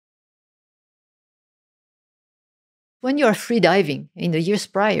when you are free diving in the years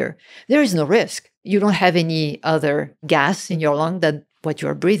prior, there is no risk. You don't have any other gas in your lung than what you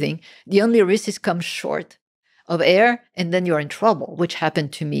are breathing. The only risk is come short of air, and then you're in trouble, which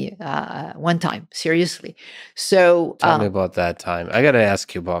happened to me one time, seriously. So tell me about that time. I got to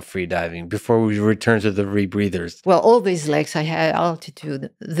ask you about free diving before we return to the rebreathers. Well, all these lakes I had altitude,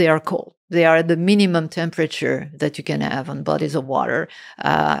 they are cold. They are the minimum temperature that you can have on bodies of water,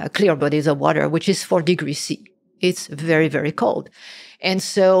 clear bodies of water, which is 4 degrees C. It's very, very cold. And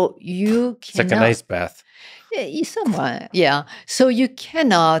so you cannot... It's like an ice bath. Somewhat, yeah. So you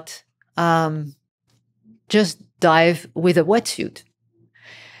cannot just dive with a wetsuit.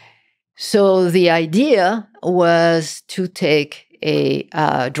 So the idea was to take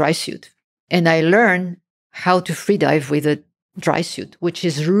a dry suit. And I learned how to free dive with a dry suit, which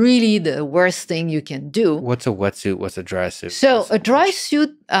is really the worst thing you can do. What's a wetsuit? What's a dry suit? So a dry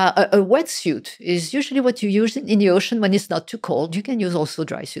suit, a wetsuit is usually what you use in the ocean when it's not too cold. You can use also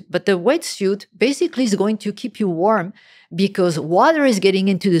dry suit. But the wetsuit basically is going to keep you warm because water is getting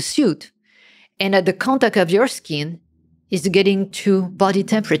into the suit. And at the contact of your skin is getting to body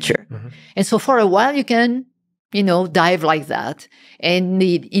temperature. Mm-hmm. And so for a while you can, dive like that. And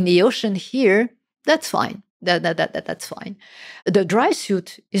in the ocean here, that's fine. That's fine. The dry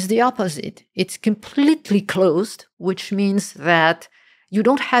suit is the opposite. It's completely closed, which means that you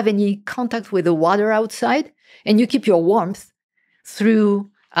don't have any contact with the water outside, and you keep your warmth through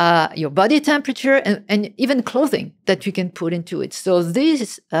your body temperature and even clothing that you can put into it. So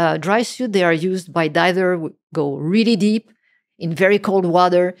these dry suit, they are used by divers who go really deep in very cold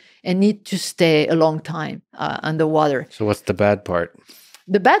water and need to stay a long time underwater. So what's the bad part?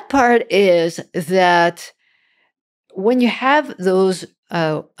 The bad part is that when you have those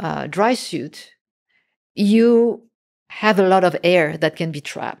dry suits, you have a lot of air that can be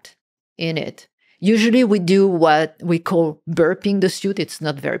trapped in it. Usually we do what we call burping the suit. It's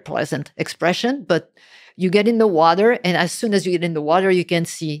not a very pleasant expression, but you get in the water, and as soon as you get in the water, you can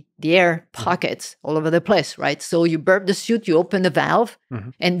see the air pockets all over the place, right? So you burp the suit, you open the valve,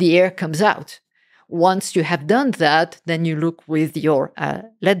 and the air comes out. Once you have done that, then you look with your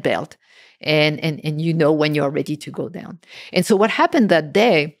lead belt, and you know when you're ready to go down. And so what happened that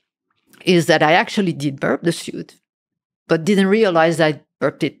day is that I actually did burp the suit, but didn't realize I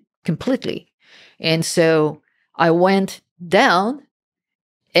burped it completely. And so I went down,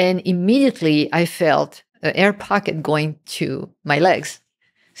 and immediately I felt an air pocket going to my legs.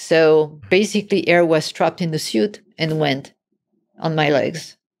 So basically air was trapped in the suit and went on my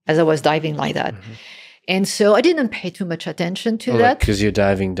legs as I was diving like that. And so I didn't pay too much attention to that. Because you're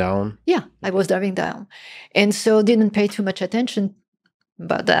diving down? Yeah, I was diving down. And so didn't pay too much attention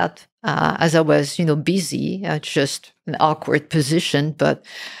about that as I was, busy, just an awkward position. But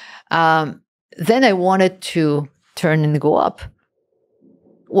then I wanted to turn and go up.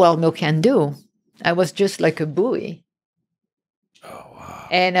 Well, no can do. I was just like a buoy. Oh, wow.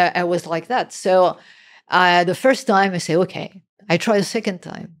 And I was like that. So the first time I say, okay. I tried a second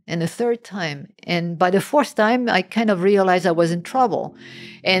time and a third time. And by the fourth time, I kind of realized I was in trouble.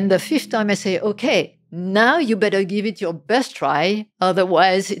 And the fifth time I say, okay, now you better give it your best try.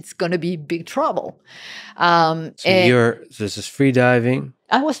 Otherwise, it's going to be big trouble. So this is free diving?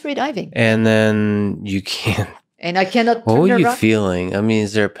 I was free diving. And then you can't. And I cannot. What were you feeling? I mean,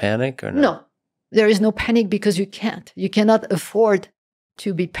 is there a panic or no? No, there is no panic because you can't. You cannot afford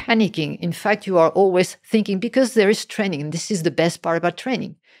to be panicking. In fact, you are always thinking, because there is training. And this is the best part about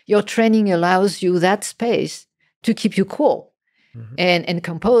training. Your training allows you that space to keep you cool and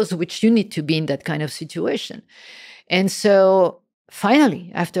composed, which you need to be in that kind of situation. And so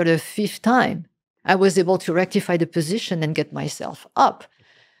finally, after the fifth time, I was able to rectify the position and get myself up.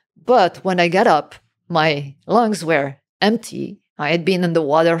 But when I got up, my lungs were empty. I had been in the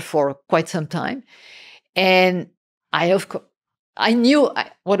water for quite some time. And I knew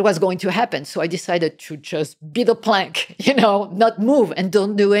what was going to happen. So I decided to just beat the plank, not move and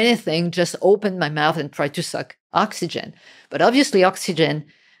don't do anything, just open my mouth and try to suck oxygen. But obviously oxygen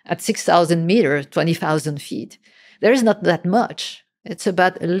at 6,000 meters, 20,000 feet, there is not that much. It's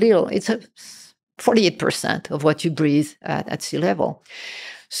about it's 48% of what you breathe at sea level.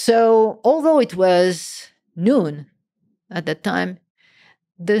 So although it was noon at that time,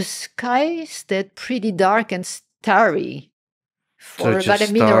 the sky stayed pretty dark and starry. For so about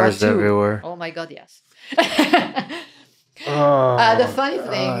a minute or two. Everywhere. Oh my God, yes. The funny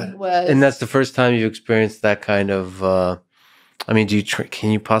thing was, and that's the first time you experienced that kind of. I mean,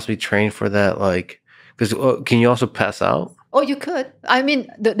 can you possibly train for that? Like, because can you also pass out? Oh, you could. I mean,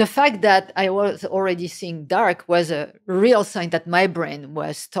 the fact that I was already seeing dark was a real sign that my brain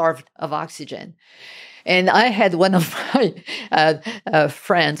was starved of oxygen. And I had one of my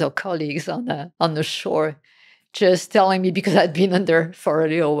friends or colleagues on the shore just telling me, because I'd been under for a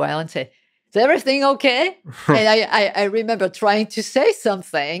little while, and say, "Is everything okay?" And I remember trying to say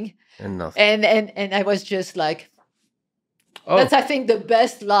something, And nothing. and I was just like, Oh, that's, I think, the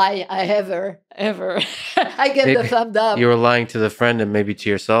best lie I ever. I get the thumbs up. you were lying to the friend and maybe to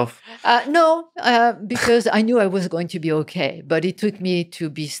yourself? No, because I knew I was going to be okay, but it took me to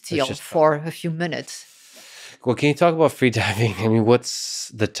be still just for a few minutes. Well, can you talk about free diving? I mean, what's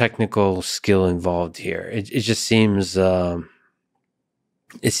the technical skill involved here? It just seems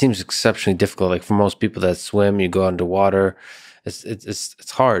it seems exceptionally difficult. Like for most people that swim, you go underwater,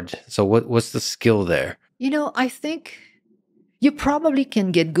 it's hard. So what's the skill there? You know, I think you probably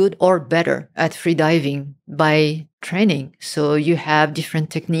can get good or better at freediving by training. So you have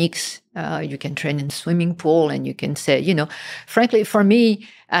different techniques. You can train in swimming pool, and you can say, frankly, for me,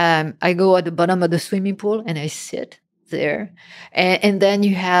 I go at the bottom of the swimming pool and I sit there. And then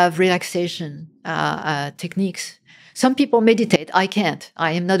you have relaxation techniques. Some people meditate. I can't.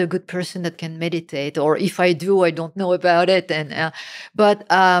 I am not a good person that can meditate. Or if I do, I don't know about it. But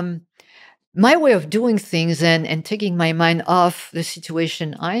my way of doing things and taking my mind off the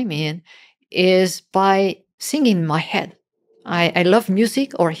situation I'm in is by singing in my head. I love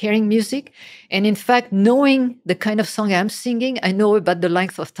music or hearing music. And in fact, knowing the kind of song I'm singing, I know about the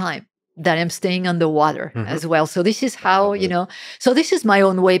length of time that I'm staying underwater as well. So this is how, so this is my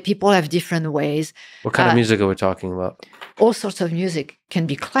own way. People have different ways. What kind of music are we talking about? All sorts of music. Can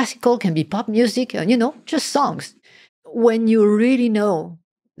be classical, can be pop music, just songs. When you really know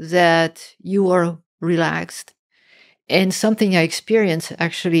that you are relaxed. And something I experienced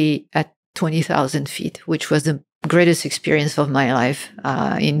actually at 20,000 feet, which was the greatest experience of my life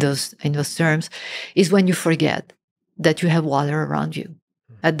in those terms, is when you forget that you have water around you.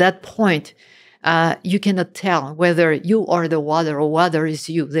 At that point, you cannot tell whether you are the water or water is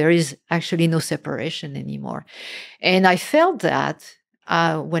you. There is actually no separation anymore. And I felt that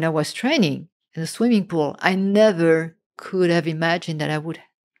when I was training in the swimming pool. I never could have imagined that I would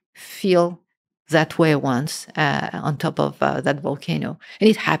feel that way once on top of that volcano. And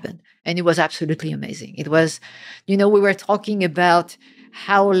it happened. And it was absolutely amazing. It was, we were talking about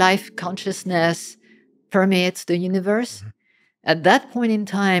how life consciousness permeates the universe. Mm-hmm. At that point in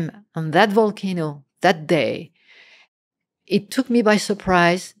time, on that volcano, that day, it took me by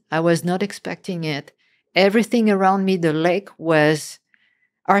surprise. I was not expecting it. Everything around me, the lake was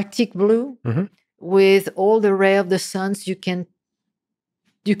Arctic blue, mm-hmm. with all the ray of the suns. You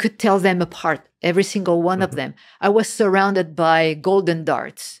could tell them apart, every single one, mm-hmm. of them. I was surrounded by golden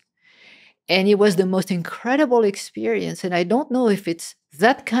darts. And it was the most incredible experience. And I don't know if it's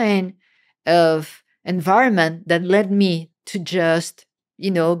that kind of environment that led me to just,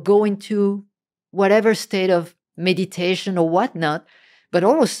 go into whatever state of meditation or whatnot. But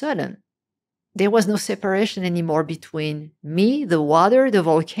all of a sudden, there was no separation anymore between me, the water, the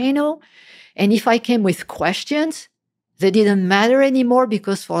volcano. And if I came with questions, they didn't matter anymore,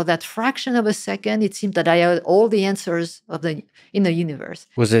 because for that fraction of a second, it seemed that I had all the answers in the universe.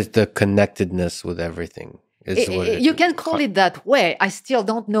 Was it the connectedness with everything? You can call it that way. I still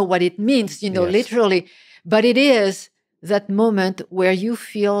don't know what it means, yes. Literally. But it is that moment where you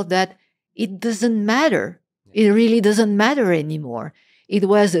feel that it doesn't matter. It really doesn't matter anymore. It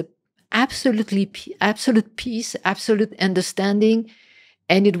was a absolute peace, absolute understanding.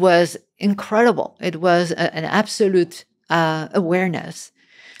 And it was incredible. It was an absolute awareness.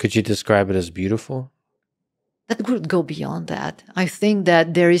 Could you describe it as beautiful? That could go beyond that. I think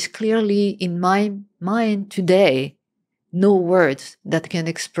that there is clearly in my mind today no words that can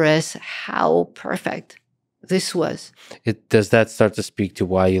express how perfect this was. Does that start to speak to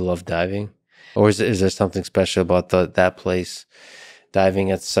why you love diving? Or is there something special about that place,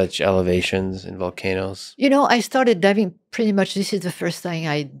 diving at such elevations in volcanoes? I started diving pretty much, this is the first thing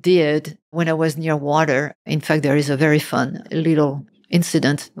I did when I was near water. In fact, there is a very fun little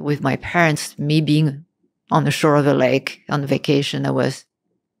incident with my parents, me being on the shore of a lake on vacation. I was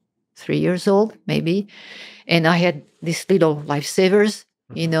 3 years old, maybe. And I had these little lifesavers,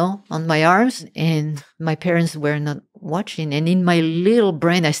 on my arms, and my parents were not watching. And in my little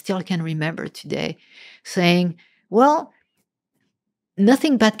brain, I still can remember today saying, well,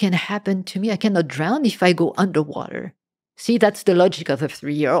 nothing bad can happen to me. I cannot drown if I go underwater. See, that's the logic of a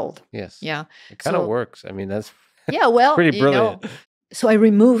 3-year-old. Yes. Yeah. It kind of works. I mean, that's pretty brilliant. So I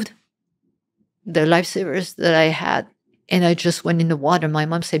removed the lifesavers that I had, and I just went in the water. My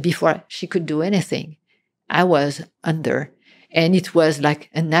mom said before she could do anything, I was under. And it was like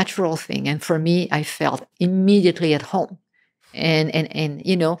a natural thing. And for me, I felt immediately at home. And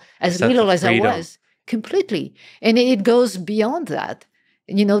you know, as little as I was, completely. And it goes beyond that.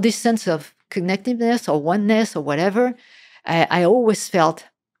 You know, this sense of connectiveness or oneness or whatever, I always felt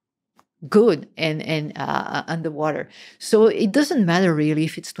good and underwater. So it doesn't matter really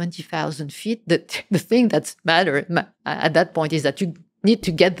if it's 20,000 feet. The thing that's matter at that point is that you need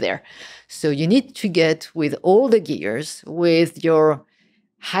to get there. So you need to get with all the gears, with your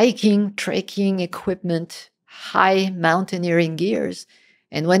hiking, trekking equipment, high mountaineering gears.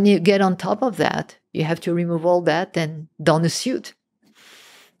 And when you get on top of that, you have to remove all that and don a suit.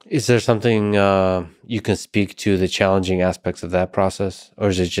 Is there something you can speak to the challenging aspects of that process? Or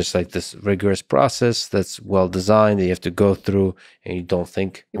is it just like this rigorous process that's well designed that you have to go through and you don't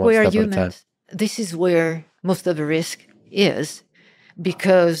think one step at a time? This is where most of the risk is,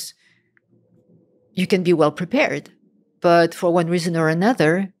 because you can be well prepared, but for one reason or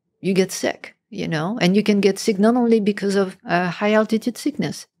another, you get sick, you know, and you can get sick not only because of high altitude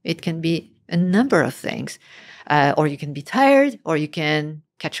sickness. It can be a number of things, or you can be tired, or you can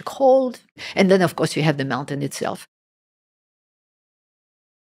catch a cold. And then, of course, you have the mountain itself.